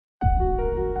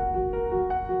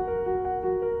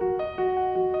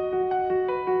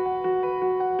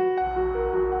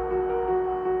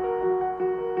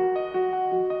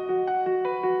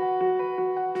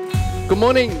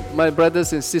morning, my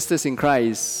brothers and sisters in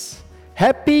Christ.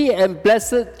 Happy and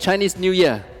blessed Chinese New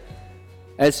Year.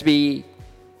 As we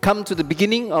come to the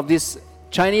beginning of this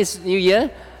Chinese New Year,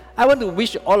 I want to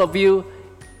wish all of you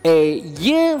a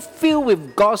year filled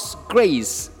with God's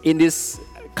grace in this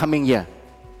coming year.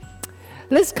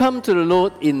 Let's come to the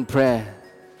Lord in prayer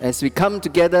as we come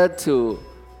together to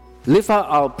lift up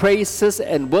our praises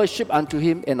and worship unto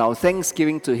Him and our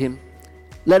thanksgiving to Him.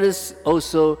 Let us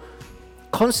also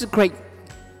consecrate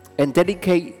and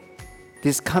dedicate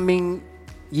this coming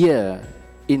year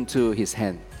into His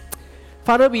hand.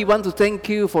 Father, we want to thank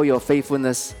You for Your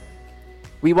faithfulness.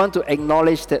 We want to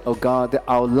acknowledge that, oh God, that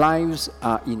our lives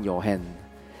are in Your hand.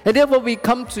 And therefore we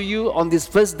come to You on this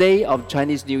first day of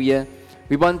Chinese New Year.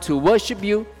 We want to worship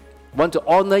You, want to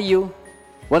honor You,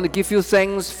 want to give You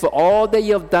thanks for all that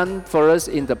You have done for us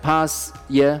in the past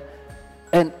year.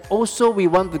 And also we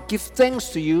want to give thanks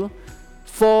to You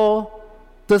for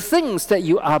the things that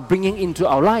You are bringing into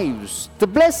our lives, the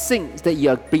blessings that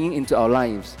You are bringing into our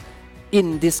lives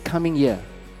in this coming year.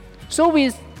 So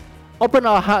we open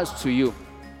our hearts to You.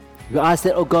 We ask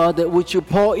that, oh God, that would You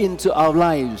pour into our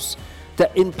lives the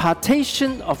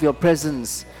impartation of Your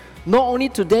presence, not only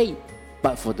today,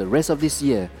 but for the rest of this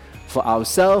year, for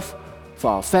ourselves,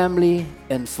 for our family,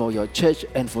 and for Your church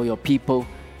and for Your people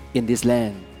in this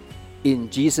land. In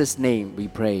Jesus' name we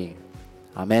pray.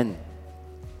 Amen.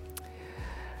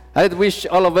 I wish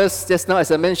all of us, just now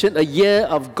as I mentioned, a year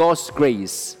of God's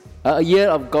grace. A year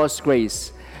of God's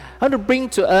grace. I want to bring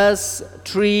to us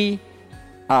three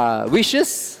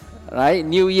wishes, right?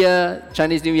 New Year,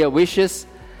 Chinese New Year wishes.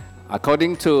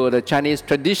 According to the Chinese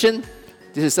tradition,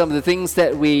 this is some of the things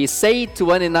that we say to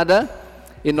one another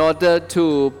in order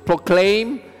to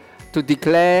proclaim, to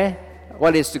declare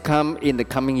what is to come in the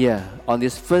coming year on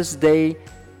this first day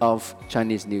of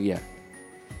Chinese New Year.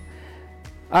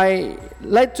 I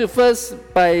like to first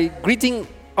by greeting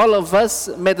all of us.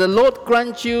 May the Lord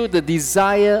grant you the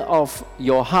desire of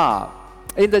your heart.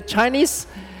 In the Chinese,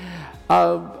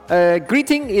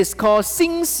 greeting is called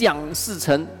心想事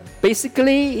成.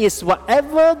 Basically, it's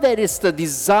whatever that is the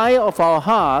desire of our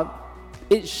heart,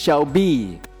 it shall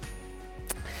be.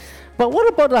 But what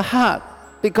about the heart?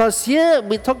 Because here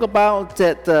we talk about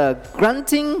that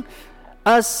granting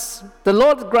us, the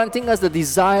Lord granting us the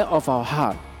desire of our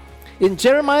heart. In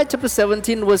Jeremiah chapter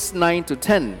 17, verse 9 to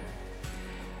 10.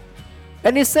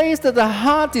 And it says that the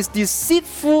heart is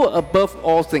deceitful above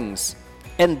all things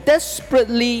and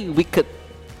desperately wicked.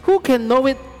 Who can know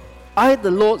it? I,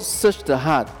 the Lord, search the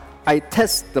heart. I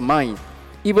test the mind,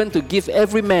 even to give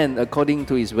every man according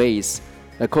to his ways,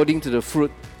 according to the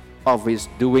fruit of his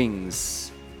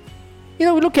doings. You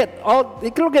know, we look at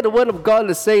the word of God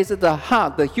that says that the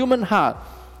heart, the human heart,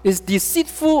 is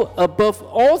deceitful above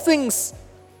all things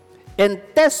and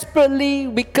desperately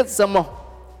wicked some more.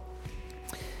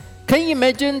 Can you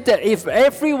imagine that if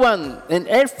everyone and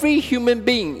every human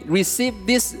being received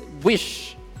this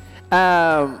wish,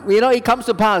 it comes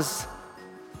to pass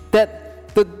that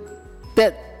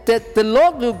the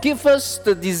Lord will give us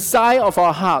the desire of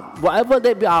our heart, whatever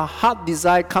that our heart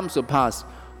desire comes to pass.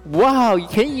 Wow,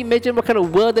 can you imagine what kind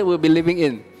of world that we'll be living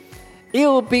in? It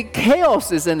will be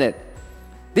chaos, isn't it?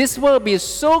 This world will be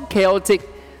so chaotic.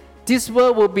 This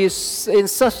world will be in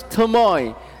such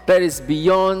turmoil that is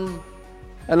beyond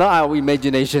our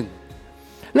imagination.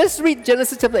 Let's read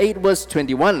Genesis chapter 8, verse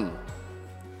 21.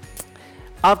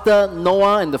 After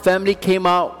Noah and the family came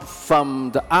out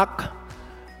from the ark,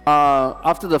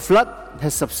 after the flood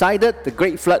has subsided, the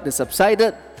great flood has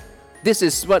subsided, this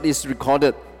is what is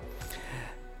recorded.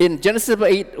 In Genesis chapter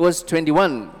 8, verse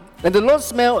 21, and the Lord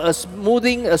smelled a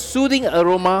soothing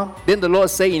aroma. Then the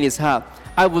Lord said in his heart,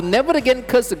 I will never again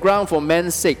curse the ground for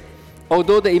man's sake,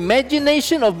 although the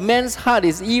imagination of man's heart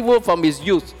is evil from his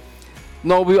youth,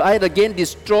 nor will I again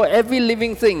destroy every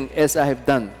living thing as I have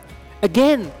done.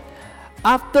 Again,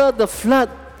 after the flood,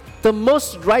 the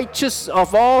most righteous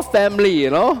of all family,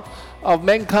 of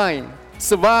mankind,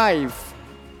 survive.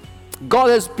 God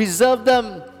has preserved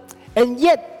them. And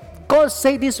yet, God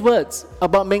said these words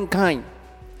about mankind,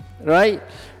 right?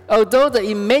 Although the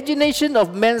imagination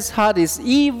of man's heart is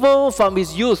evil from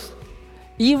his youth,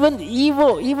 he was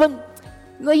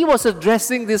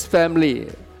addressing this family,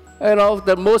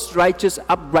 the most righteous,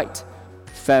 upright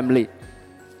family.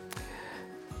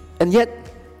 And yet,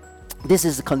 this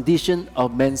is the condition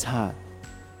of man's heart,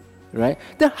 right?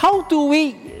 Then how do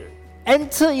we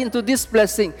enter into this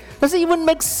blessing? Does it even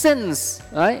make sense,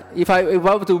 right? If I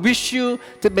were to wish you,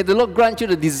 may the Lord grant you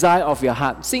the desire of your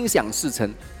heart. 心想事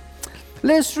成.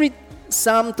 Let's read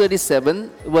Psalm 37,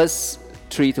 verse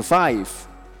 3 to 5.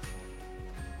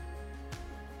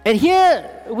 And here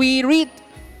we read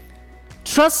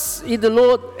Trust in the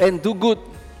Lord and do good.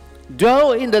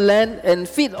 Dwell in the land and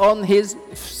feed on his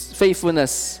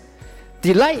faithfulness.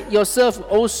 Delight yourself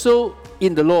also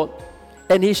in the Lord,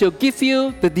 and he shall give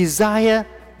you the desire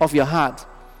of your heart.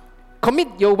 Commit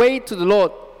your way to the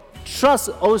Lord. Trust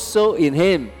also in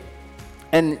him,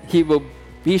 and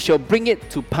he shall bring it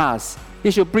to pass.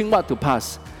 He shall bring what to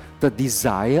pass? The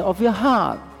desire of your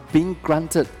heart being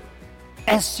granted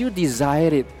as you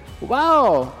desire it.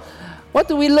 Wow! What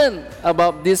do we learn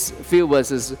about these few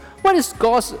verses? What is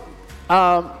God's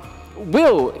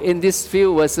will in these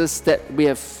few verses that we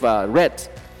have read?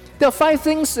 There are 5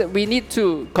 things that we need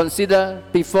to consider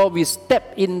before we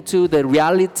step into the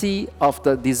reality of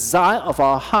the desire of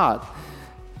our heart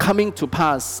coming to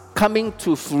pass, coming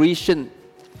to fruition.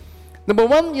 Number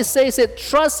 1, it says that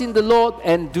trust in the Lord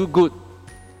and do good.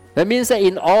 That means that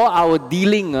in all our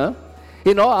dealings,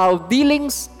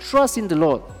 trust in the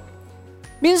Lord.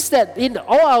 Means that in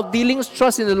all our dealings,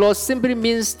 trust in the Lord simply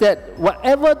means that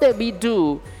whatever that we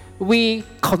do, we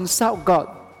consult God.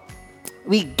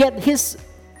 We get his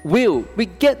will. We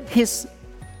get his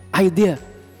idea.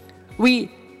 We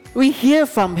hear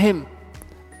from him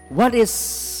what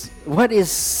is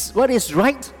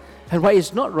right and what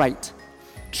is not right.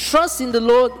 Trust in the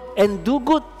Lord and do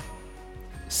good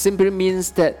simply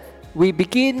means that we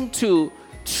begin to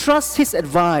trust his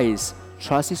advice,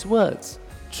 trust his words,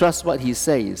 trust what he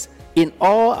says in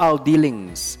all our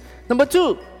dealings. Number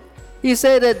 2, he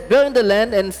said that dwell in the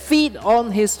land and feed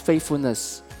on his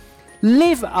faithfulness.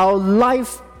 Live our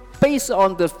life based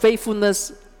on the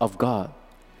faithfulness of God.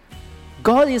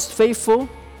 God is faithful.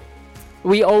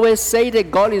 We always say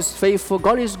that God is faithful.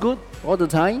 God is good all the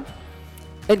time.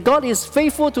 And God is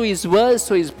faithful to his words,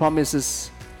 to his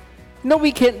promises. No,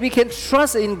 we can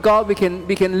trust in God. We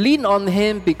can lean on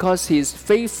him because he is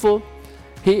faithful.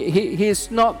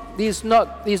 He's not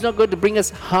going to bring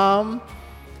us harm,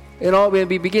 when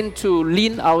we begin to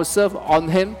lean ourselves on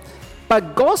him.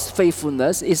 But God's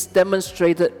faithfulness is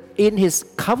demonstrated in his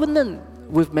covenant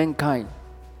with mankind.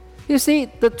 You see,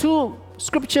 the 2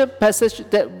 scripture passages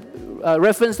that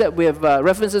references that we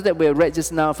have read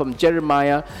just now from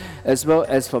Jeremiah as well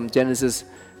as from Genesis,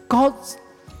 God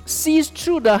sees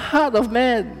through the heart of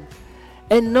man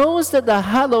and knows that the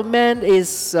heart of man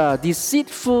is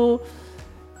deceitful,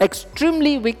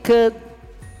 extremely wicked,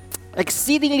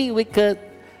 exceedingly wicked,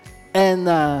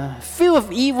 and filled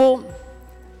with evil.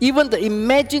 Even the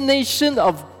imagination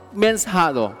of man's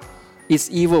heart is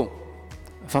evil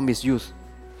from his youth.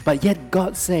 But yet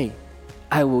God say,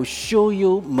 I will show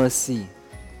you mercy.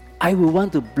 I will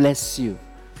want to bless you.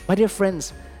 My dear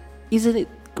friends, isn't it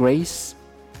grace?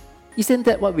 Isn't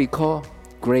that what we call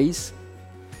grace?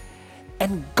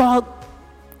 And God,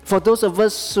 for those of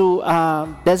us who are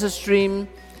Desert Stream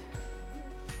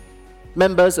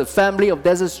members, a family of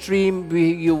Desert Stream,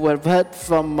 you have heard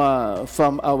from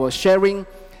our sharing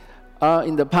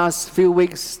in the past few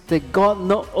weeks that God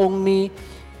not only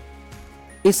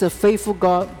is a faithful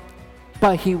God,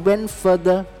 but he went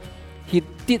further. He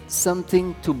did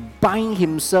something to bind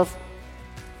himself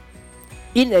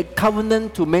in a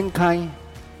covenant to mankind.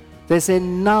 They said,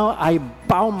 now I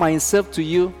bound myself to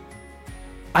you.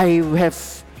 I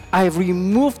have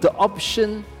removed the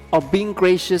option of being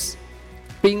gracious,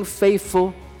 being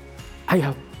faithful. I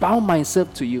have bound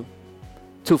myself to you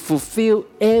to fulfill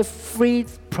every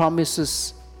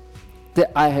promises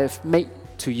that I have made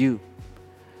to you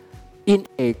in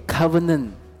a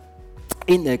covenant,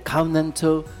 in a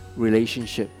covenantal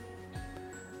relationship.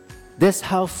 That's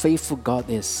how faithful God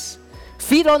is.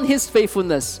 Feed on his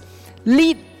faithfulness.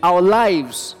 Lead our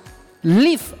lives.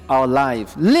 Live our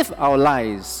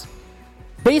lives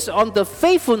based on the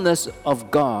faithfulness of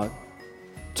God,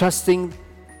 trusting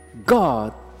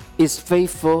God is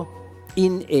faithful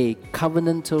in a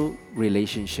covenantal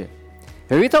relationship.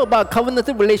 When we talk about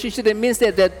covenantal relationship, it means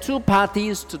that there are 2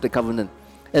 parties to the covenant,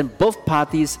 and both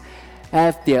parties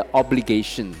have their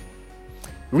obligation.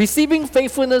 Receiving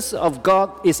faithfulness of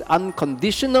God is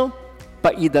unconditional,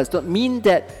 but it does not mean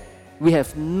that we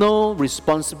have no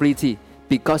responsibility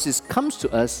because it comes to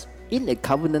us in a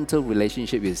covenantal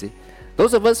relationship, you see.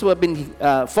 Those of us who have been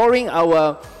following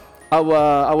our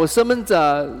sermon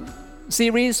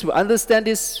series will understand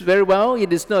this very well.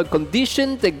 It is not a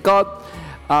condition that God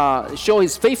show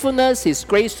his faithfulness, his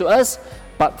grace to us,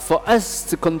 but for us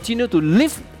to continue to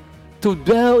live, to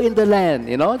dwell in the land,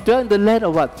 dwell in the land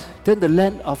of what? Dwell in the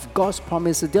land of God's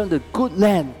promises, dwell in the good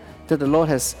land that the Lord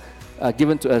has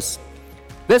given to us.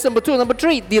 That's number 2. Number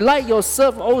 3, delight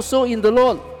yourself also in the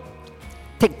Lord.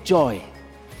 Take joy.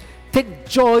 Take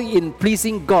joy in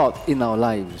pleasing God in our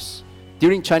lives.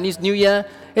 During Chinese New Year,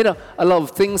 a lot of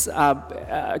things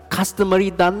are customary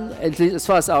done, at least as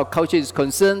far as our culture is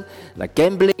concerned, like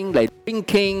gambling, like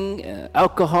drinking,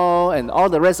 alcohol, and all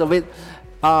the rest of it.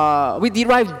 We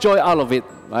derive joy out of it,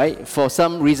 right? For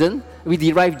some reason, we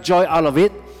derive joy out of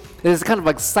it. There's kind of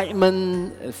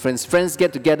excitement, friends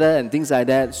get together and things like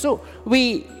that. So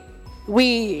we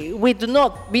do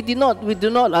not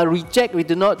reject, we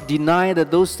do not deny that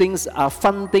those things are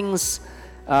fun things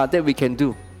that we can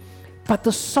do. But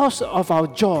the source of our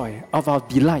joy, of our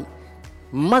delight,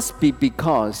 must be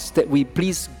because that we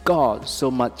please God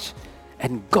so much,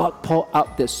 and God pour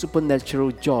out that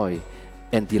supernatural joy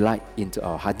and delight into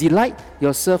our heart. Delight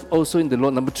yourself also in the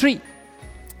Lord. Number 3.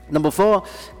 Number 4,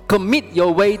 commit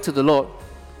your way to the Lord.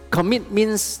 Commit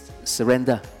means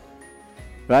surrender,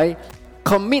 right?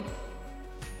 Commit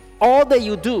all that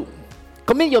you do.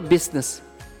 Commit your business.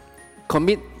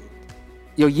 Commit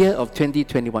your year of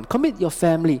 2021. Commit your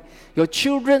family, your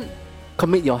children.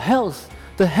 Commit your health,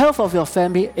 the health of your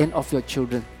family and of your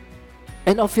children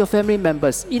and of your family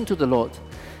members into the Lord.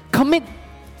 Commit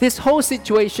this whole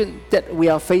situation that we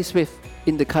are faced with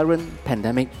in the current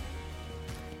pandemic.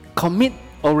 Commit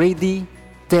already.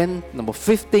 Then number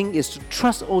 15 is to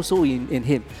trust also in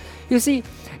Him. You see,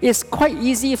 it's quite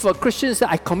easy for Christians that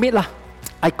I commit lah.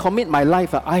 I commit my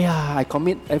life. I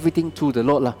commit everything to the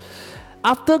Lord lah.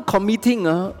 After committing,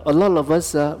 a lot of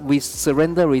us, we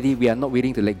surrender already. We are not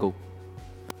willing to let go.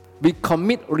 We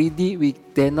commit already. We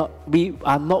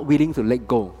are not willing to let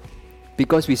go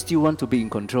because we still want to be in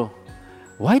control.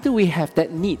 Why do we have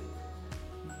that need?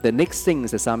 The next thing,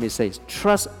 the psalmist says,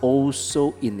 trust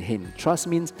also in Him. Trust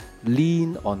means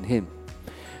lean on Him.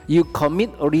 You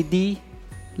commit already,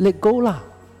 let go lah.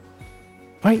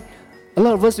 Right? A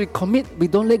lot of us, we commit, we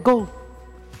don't let go.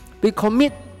 We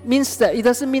commit means that it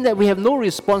doesn't mean that we have no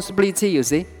responsibility, you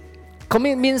see.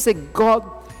 Commit means that God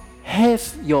have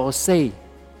your say.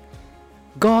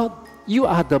 God, you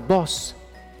are the boss.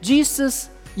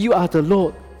 Jesus, you are the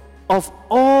Lord of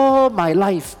all my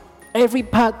life, every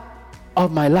part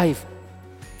of my life.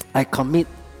 I commit.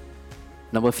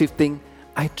 Number 15,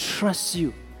 I trust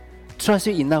you. Trust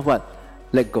you enough what?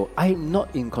 Let go. I'm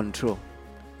not in control.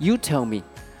 You tell me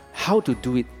how to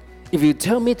do it. If you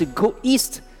tell me to go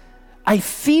east, I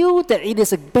feel that it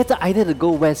is a better idea to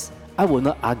go west. I will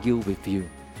not argue with you.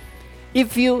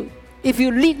 If you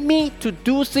lead me to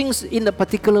do things in a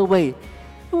particular way,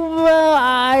 well,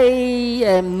 I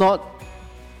am not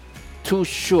too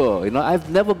sure. I've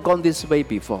never gone this way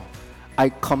before. I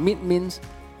commit means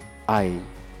I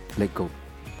let go.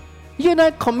 You and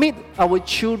I commit our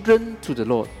children to the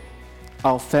Lord,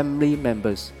 our family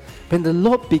members. When the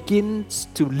Lord begins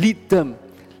to lead them,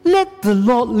 let the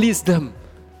Lord lead them.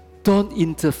 Don't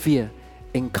interfere.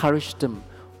 Encourage them.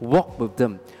 Walk with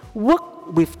them.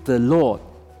 Work with the Lord.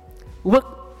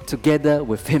 Work together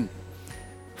with Him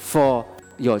for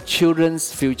your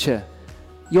children's future.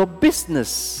 Your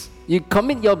business. You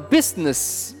commit your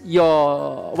business,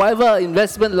 your whatever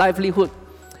investment, livelihood.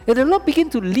 And the Lord begin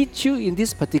to lead you in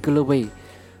this particular way.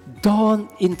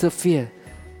 Don't interfere,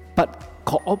 but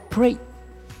cooperate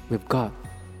with God.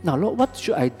 Now, Lord, what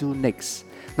should I do next?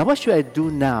 Now, what should I do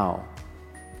now?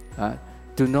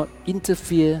 Do not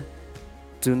interfere.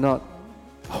 Do not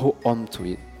hold on to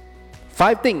it.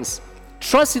 5 things.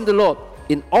 Trust in the Lord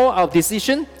in all our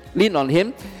decisions. Lean on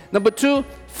Him. Number 2,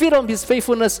 feed on His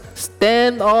faithfulness.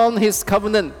 Stand on His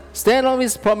covenant. Stand on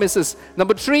His promises.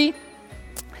 Number 3,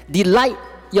 delight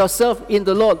yourself in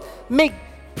the Lord. Make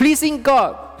pleasing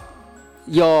God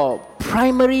your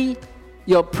primary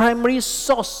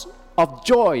source of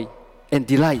joy and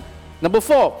delight. Number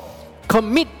 4,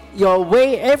 commit your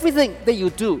way, everything that you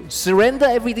do. Surrender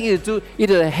everything you do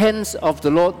into the hands of the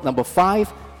Lord. Number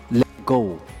 5, let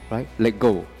go. Right? Let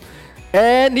go.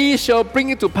 And He shall bring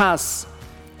it to pass.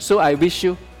 So I wish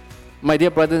you, my dear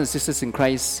brothers and sisters in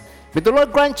Christ, may the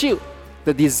Lord grant you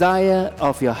the desire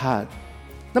of your heart.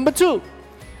 Number 2,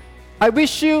 I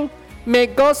wish you, may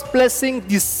God's blessing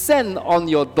descend on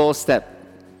your doorstep.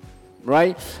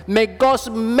 Right? May God's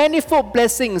manifold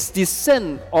blessings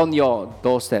descend on your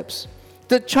doorsteps.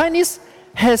 The Chinese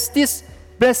has this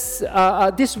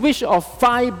wish of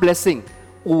 5 blessings,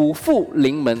 五福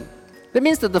临门. That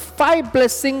means that the 5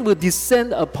 blessings will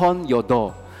descend upon your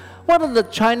door. What are the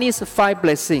Chinese 5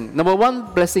 blessings? Number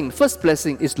 1 blessing, first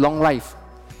blessing is long life.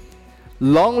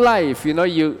 Long life,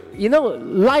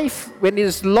 life when it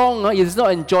is long, it is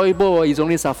not enjoyable, it's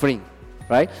only suffering,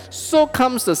 right? So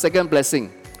comes the second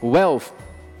blessing, wealth.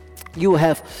 You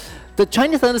have the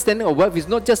Chinese understanding of wealth is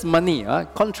not just money,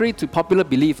 contrary to popular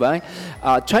belief.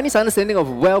 Chinese understanding of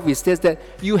wealth is just that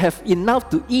you have enough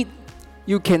to eat,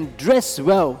 you can dress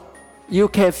well, You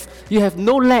have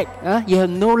no lack. You have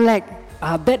no lack.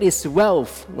 That is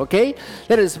wealth. Okay,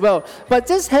 that is wealth. But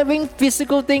just having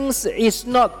physical things is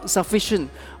not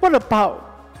sufficient. What about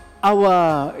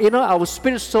our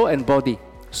spirit, soul, and body?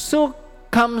 So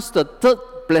comes the third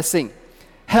blessing,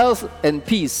 health and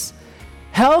peace.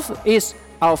 Health is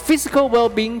our physical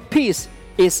well-being. Peace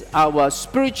is our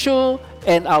spiritual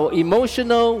and our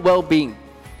emotional well-being.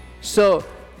 So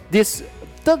these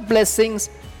third blessings,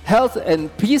 health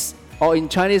and peace, or in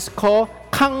Chinese called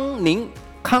Kang Ning.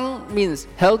 Kang means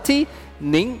healthy,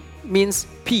 Ning means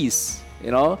peace.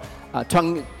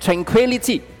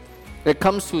 Tranquility that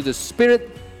comes to the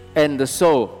spirit and the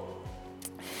soul.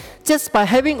 Just by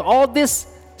having all this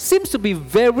seems to be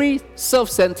very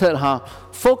self-centered,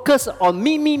 focus on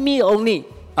me only,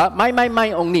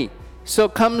 my only. So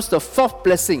comes the fourth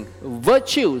blessing,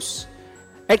 virtues.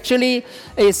 Actually,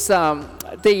 is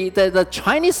the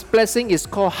Chinese blessing is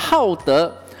called Hao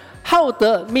De. Hao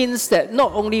De means that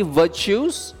not only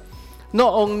virtues,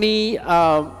 not only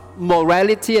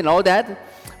morality and all that,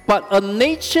 but a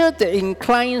nature that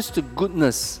inclines to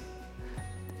goodness.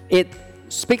 It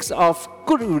speaks of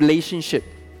good relationship,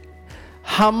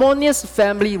 harmonious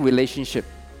family relationship.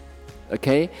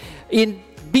 Okay, in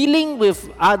dealing with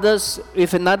others,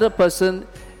 with another person,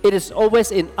 it is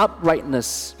always in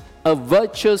uprightness, a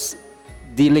virtuous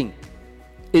dealing.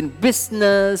 In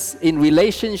business, in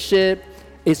relationship,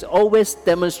 it's always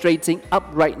demonstrating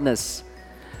uprightness.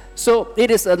 So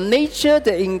it is a nature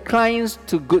that inclines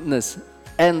to goodness,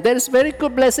 and that is very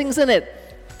good blessing, isn't it?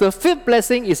 The fifth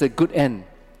blessing is a good end,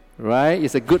 right?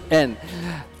 It's a good end.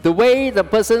 The way the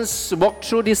person's walk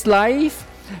through this life,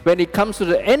 when it comes to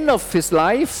the end of his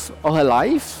life or her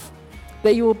life,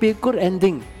 that it will be a good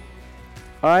ending.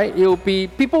 All right, it will be,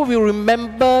 people will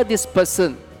remember this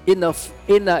person in a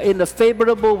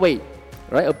favorable way,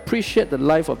 right? Appreciate the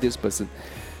life of this person.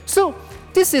 So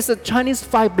this is a Chinese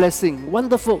 5 blessing.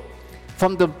 Wonderful.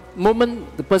 From the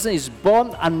moment the person is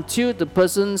born until the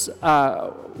person's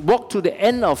walk to the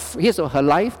end of his or her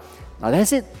life. Now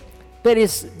that's it.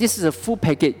 This is a full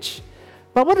package.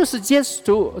 But I want to suggest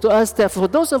to us that for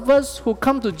those of us who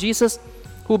come to Jesus,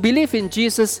 who believe in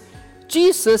Jesus,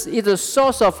 Jesus is the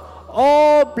source of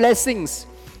all blessings.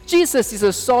 Jesus is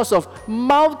a source of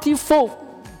multifold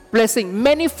blessing,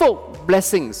 manifold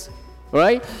blessings.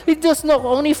 Right? It's just not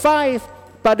only 5,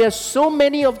 but there's so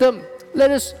many of them.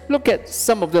 Let us look at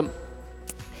some of them.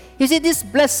 You see, this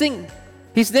blessing,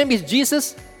 his name is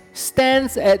Jesus,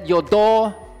 stands at your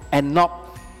door and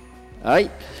knock. All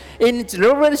right? In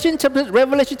Revelation chapter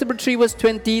 3, verse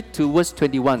 20 to verse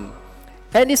 21.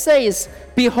 And it says,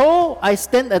 "Behold, I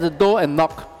stand at the door and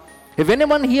knock. If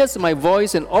anyone hears my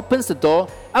voice and opens the door,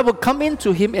 I will come in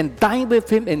to him and dine with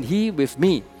him and he with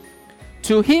me.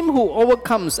 To him who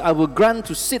overcomes, I will grant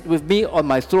to sit with me on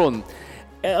my throne,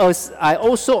 as I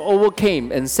also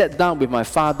overcame and sat down with my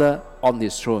Father on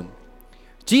his throne."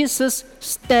 Jesus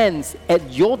stands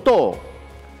at your door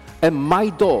and my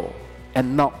door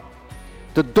and knock.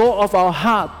 The door of our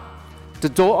heart, the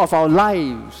door of our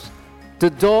lives, the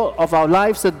door of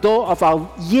our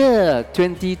year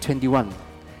 2021.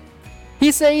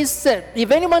 He says that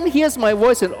if anyone hears my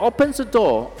voice and opens the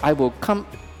door, I will come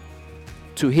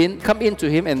into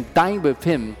him and dine with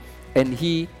him, and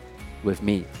he with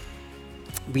me.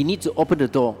 We need to open the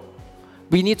door.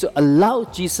 We need to allow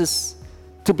Jesus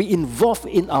to be involved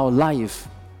in our life.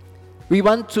 We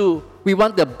want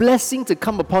the blessing to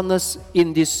come upon us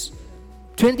in this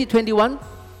 2021.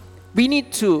 We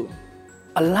need to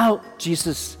allow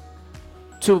Jesus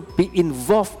to be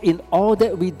involved in all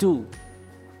that we do,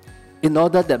 in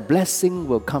order that blessing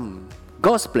will come.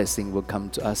 God's blessing will come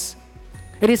to us.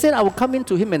 And he said, I will come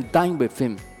into him and dine with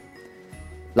him.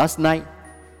 Last night,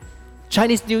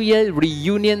 Chinese New Year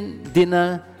reunion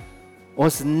dinner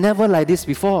was never like this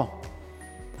before.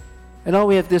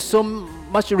 There's so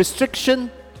much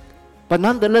restriction, but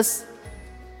nonetheless,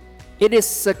 it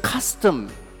is a custom,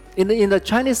 in the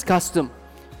Chinese custom,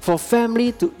 for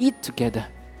family to eat together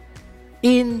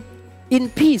in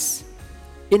peace,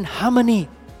 in harmony,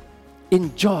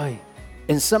 in joy,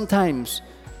 and sometimes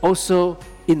also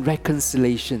in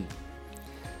reconciliation.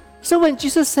 So when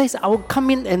Jesus says, I will come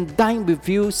in and dine with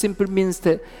you, simply means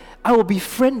that I will be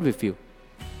friend with you.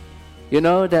 You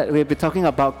know that we'll be talking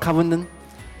about covenant.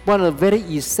 One of the very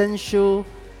essential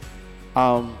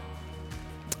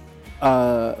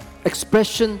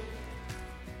expression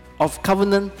of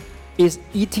covenant is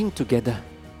eating together.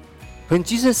 When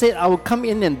Jesus said, I will come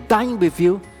in and dine with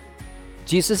you,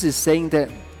 Jesus is saying that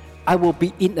I will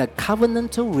be in a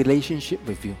covenantal relationship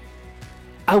with you.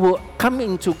 I will come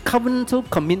into covenantal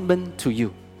commitment to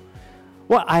you.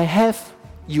 What I have,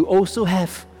 you also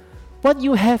have. What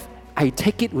you have, I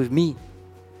take it with me.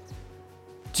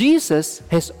 Jesus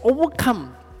has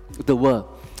overcome the world.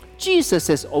 Jesus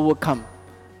has overcome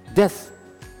death.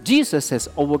 Jesus has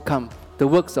overcome the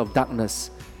works of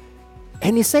darkness.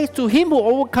 And he says, to him who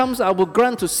overcomes, I will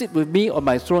grant to sit with me on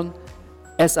my throne,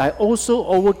 as I also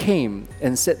overcame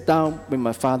and sat down with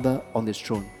my Father on his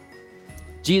throne.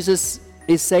 Jesus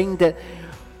is saying that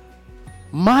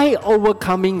my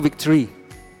overcoming victory,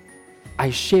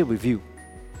 I share with you.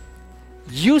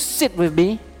 You sit with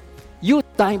me, you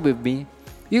dine with me,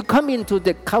 you come into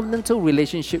the covenantal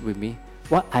relationship with me.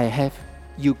 What I have,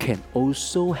 you can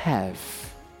also have.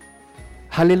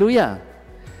 Hallelujah.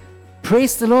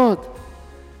 Praise the Lord.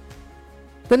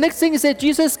 The next thing is that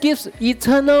Jesus gives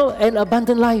eternal and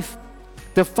abundant life.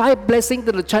 The 5 blessings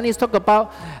that the Chinese talks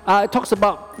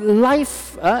about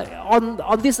life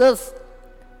on this earth.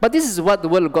 But this is what the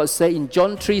Word of God says in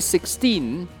John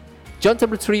 3:16. John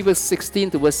chapter 3 verse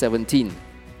 16 to verse 17.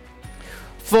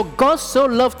 For God so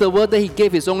loved the world that he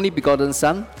gave his only begotten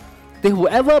Son, that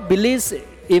whoever believes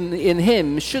in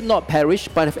him should not perish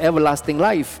but have everlasting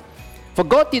life. For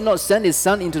God did not send his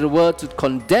Son into the world to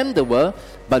condemn the world,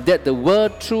 but that the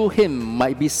world through him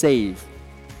might be saved.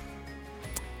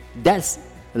 That's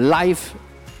life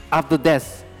after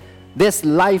death. That's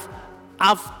life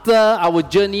after our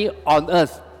journey on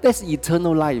earth. That's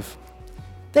eternal life.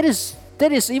 That is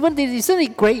even, isn't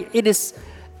it great? It is,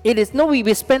 no,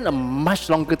 we spend a much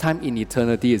longer time in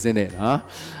eternity, isn't it?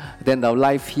 Than our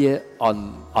life here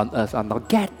on earth. And now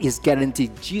that is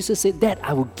guaranteed. Jesus said that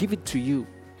I will give it to you.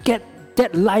 Get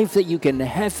that life that you can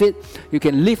have it. You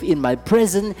can live in my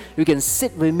presence. You can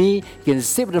sit with me. You can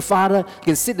sit with the Father. You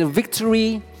can sit in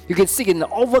victory. You can sit in an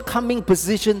overcoming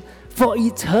position for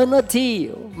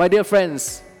eternity, my dear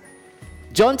friends.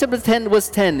 John chapter 10 verse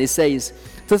 10, it says,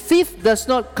 the thief does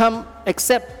not come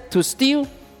except to steal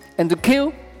and to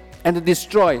kill and to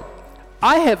destroy.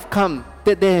 I have come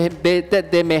that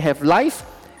they may have life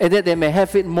and that they may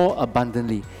have it more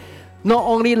abundantly. Not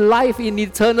only life in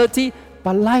eternity,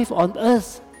 but life on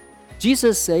earth.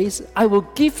 Jesus says, I will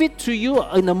give it to you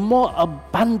in a more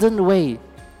abundant way.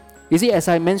 You see, as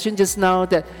I mentioned just now,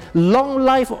 that long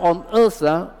life on earth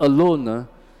alone,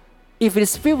 if it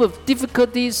is filled with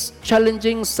difficulties,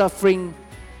 challenging, suffering,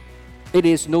 it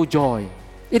is no joy.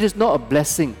 It is not a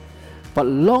blessing. But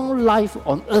long life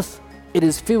on earth, it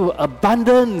is filled with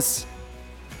abundance.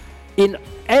 In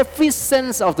every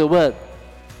sense of the word.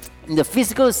 In the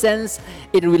physical sense,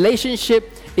 in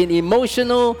relationship, in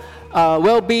emotional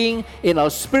well-being, in our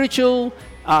spiritual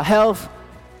health,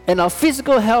 and our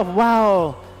physical health.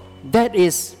 Wow, that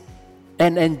is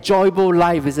an enjoyable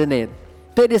life, isn't it?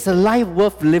 That is a life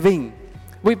worth living.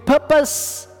 With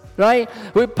purpose, right?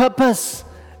 With purpose.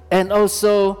 And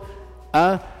also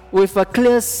with a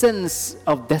clear sense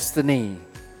of destiny.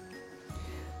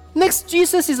 Next,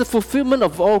 Jesus is the fulfillment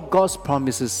of all God's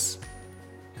promises.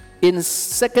 In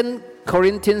 2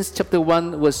 Corinthians chapter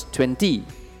 1 verse 20.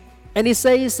 And it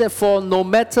says that for no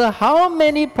matter how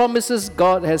many promises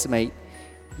God has made,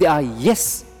 they are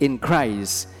yes in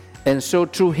Christ. And so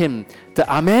through him, the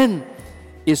Amen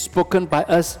is spoken by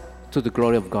us to the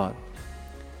glory of God.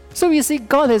 So you see,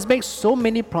 God has made so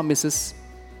many promises.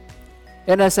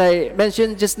 And as I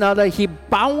mentioned just now, that he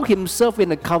bound himself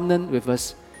in a covenant with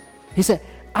us. He said,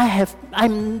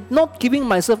 I'm not giving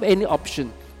myself any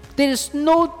option. There is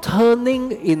no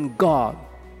turning in God.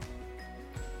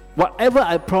 Whatever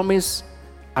I promise,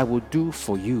 I will do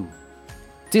for you.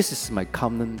 This is my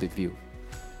covenant with you.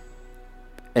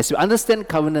 As you understand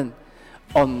covenant,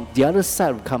 on the other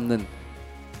side of covenant,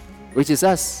 which is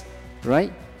us,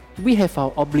 right? We have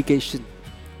our obligation.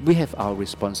 We have our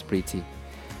responsibility.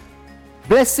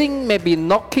 Blessing may be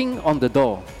knocking on the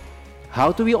door.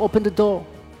 How do we open the door?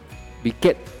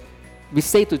 We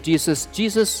say to Jesus,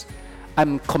 Jesus,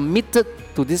 I'm committed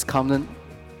to this covenant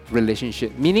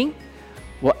relationship. Meaning,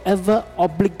 whatever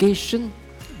obligation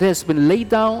that has been laid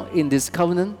down in this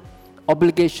covenant,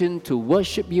 obligation to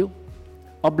worship you,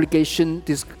 obligation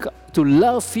to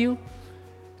love you,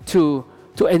 to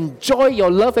enjoy your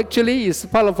love actually is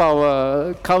part of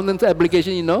our covenant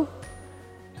obligation, you know.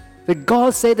 That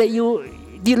God said that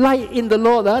you delight in the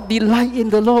Lord. Delight in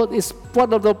the Lord is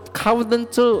part of the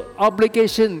covenantal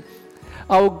obligation.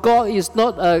 Our God is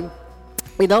not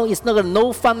it's not a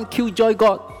no fun, kill joy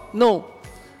God. No.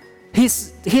 He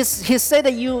said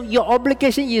that your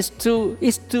obligation is to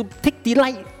take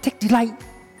delight.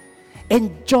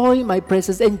 Enjoy my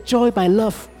presence, enjoy my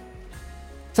love.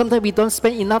 Sometimes we don't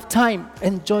spend enough time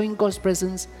enjoying God's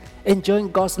presence,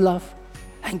 enjoying God's love.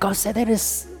 And God said that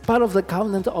is part of the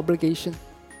covenant obligation.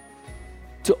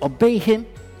 To obey him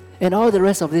and all the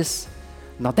rest of this.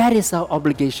 Now that is our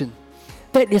obligation.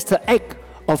 That is the act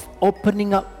of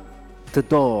opening up the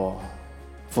door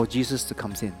for Jesus to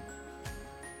come in.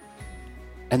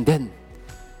 And then,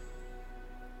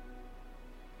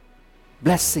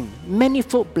 blessing,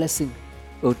 manifold blessing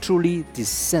will truly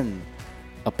descend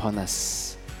upon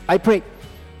us. I pray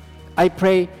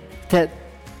that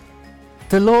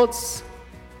the Lord's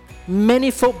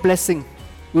manifold blessing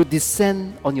will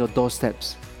descend on your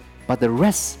doorsteps. But the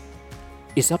rest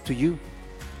is up to you.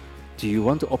 Do you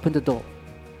want to open the door?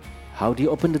 How do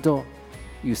you open the door?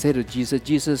 You say to Jesus,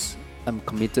 Jesus, I'm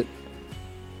committed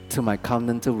to my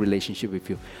covenantal relationship with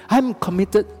you. I'm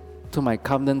committed to my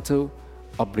covenantal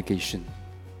obligation.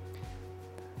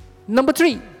 Number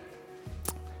three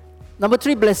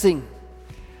blessing.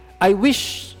 I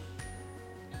wish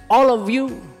all of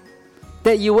you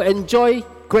that you will enjoy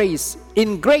grace.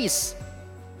 In grace,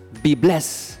 be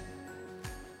blessed.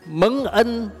 蒙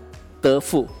恩得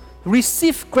福.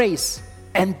 Receive grace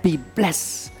and be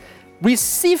blessed.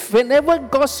 Receive whenever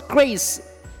God's grace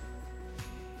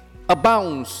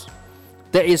abounds,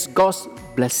 there is God's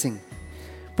blessing.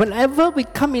 Whenever we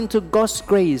come into God's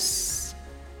grace,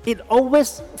 it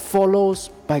always follows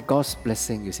by God's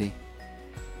blessing, you see.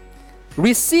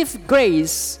 Receive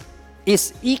grace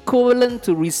is equivalent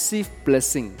to receive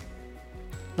blessing.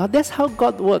 Now that's how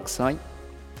God works, right?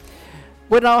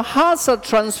 When our hearts are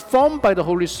transformed by the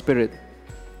Holy Spirit,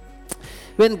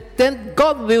 then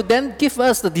God will then give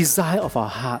us the desire of our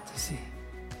heart, you see.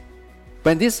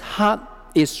 When this heart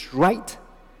is right,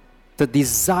 the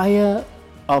desire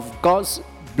of God's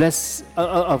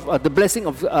the blessing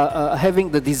of having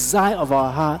the desire of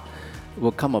our heart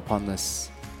will come upon us.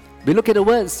 We look at the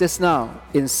words just now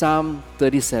in Psalm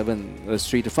 37, verse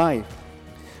 3 to 5.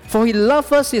 For He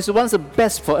loved us, He wants the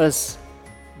best for us.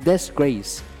 That's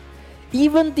grace.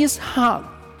 Even this heart,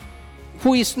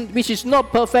 which is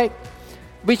not perfect,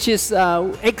 which is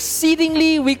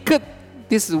exceedingly wicked,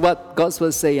 this is what God's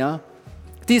word say,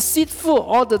 deceitful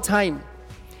all the time.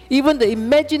 Even the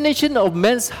imagination of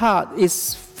man's heart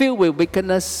is filled with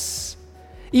wickedness.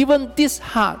 Even this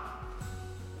heart,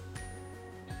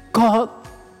 God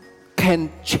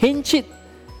can change it,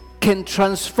 can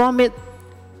transform it,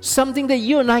 something that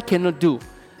you and I cannot do.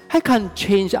 I can't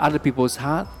change other people's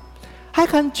heart. I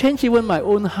can't change even my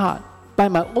own heart by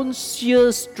my own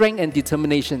sheer strength and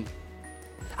determination.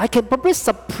 I can probably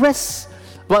suppress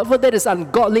whatever that is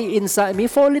ungodly inside me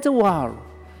for a little while,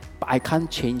 but I can't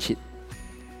change it.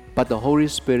 But the Holy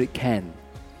Spirit can.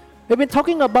 We've been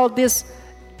talking about this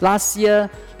last year,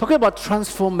 talking about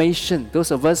transformation. Those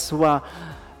of us who are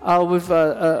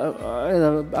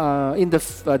in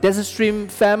the Desert Stream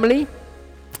family,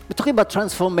 we're talking about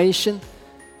transformation.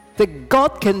 That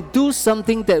God can do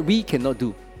something that we cannot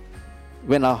do.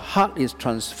 When our heart is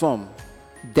transformed,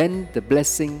 then the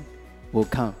blessing will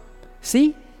come.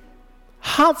 See,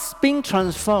 hearts being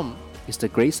transformed is the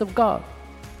grace of God.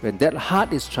 When that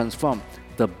heart is transformed,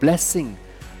 the blessing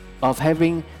of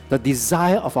having the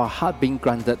desire of our heart being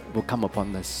granted will come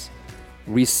upon us.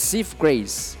 Receive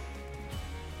grace,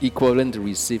 equivalent to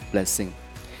receive blessing.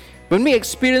 When we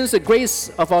experience the grace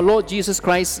of our Lord Jesus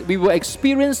Christ, we will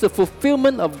experience the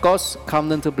fulfillment of God's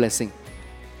covenantal blessing.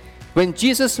 When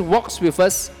Jesus walks with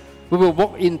us, we will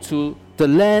walk into the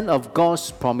land of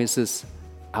God's promises,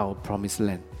 our promised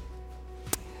land.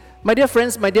 My dear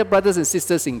friends, my dear brothers and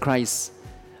sisters in Christ,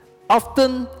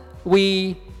 often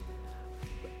when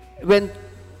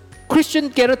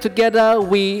Christians gather together,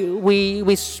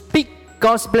 we speak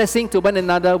God's blessing to one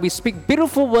another. We speak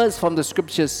beautiful words from the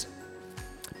scriptures.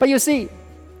 But you see,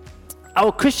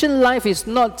 our Christian life is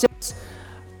not just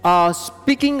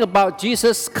speaking about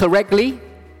Jesus correctly,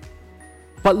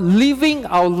 but living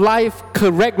our life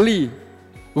correctly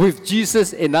with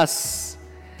Jesus in us.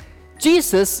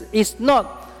 Jesus is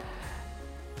not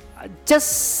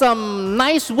just some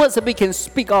nice words that we can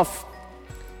speak of.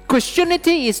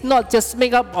 Christianity is not just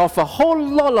made up of a whole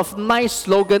lot of nice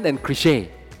slogan and cliche.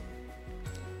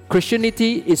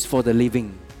 Christianity is for the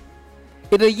living.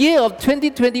 In the year of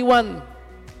 2021,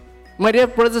 my dear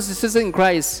brothers and sisters in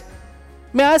Christ,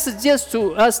 may I suggest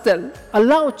to us that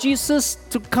allow Jesus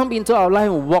to come into our life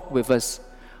and walk with us.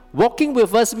 Walking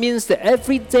with us means that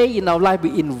every day in our life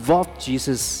we involve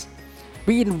Jesus.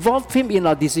 We involve Him in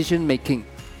our decision making.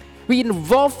 We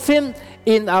involve Him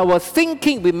in our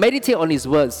thinking. We meditate on His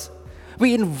words.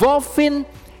 We involve Him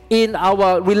in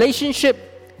our relationship,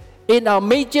 in our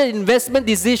major investment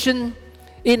decision,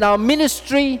 in our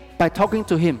ministry, by talking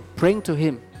to Him, praying to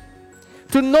Him.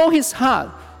 To know His heart,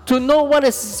 to know what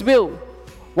is His will,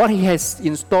 what He has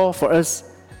in store for us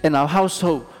and our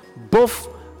household, both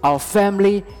our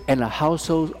family and our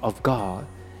household of God.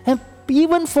 And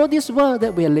even for this world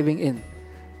that we are living in.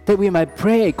 that we might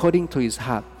pray according to His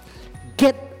heart.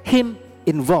 Get Him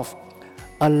involved.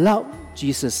 Allow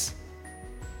Jesus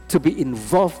to be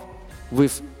involved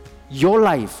with your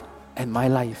life and my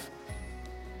life.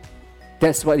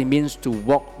 That's what it means to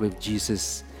walk with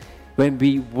Jesus. When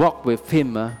we walk with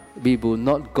Him, we will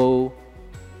not go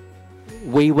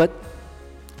wayward.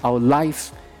 Our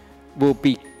life will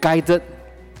be guided,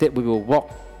 that we will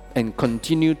walk and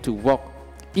continue to walk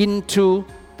into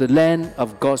the land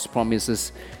of God's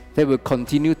promises, that will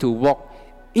continue to walk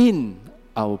in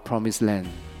our promised land.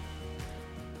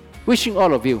 Wishing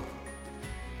all of you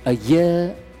a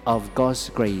year of God's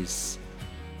grace,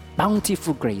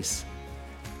 bountiful grace,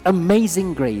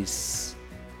 amazing grace,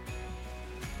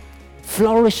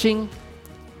 flourishing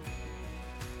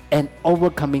and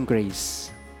overcoming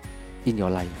grace in your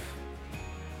life.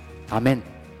 Amen.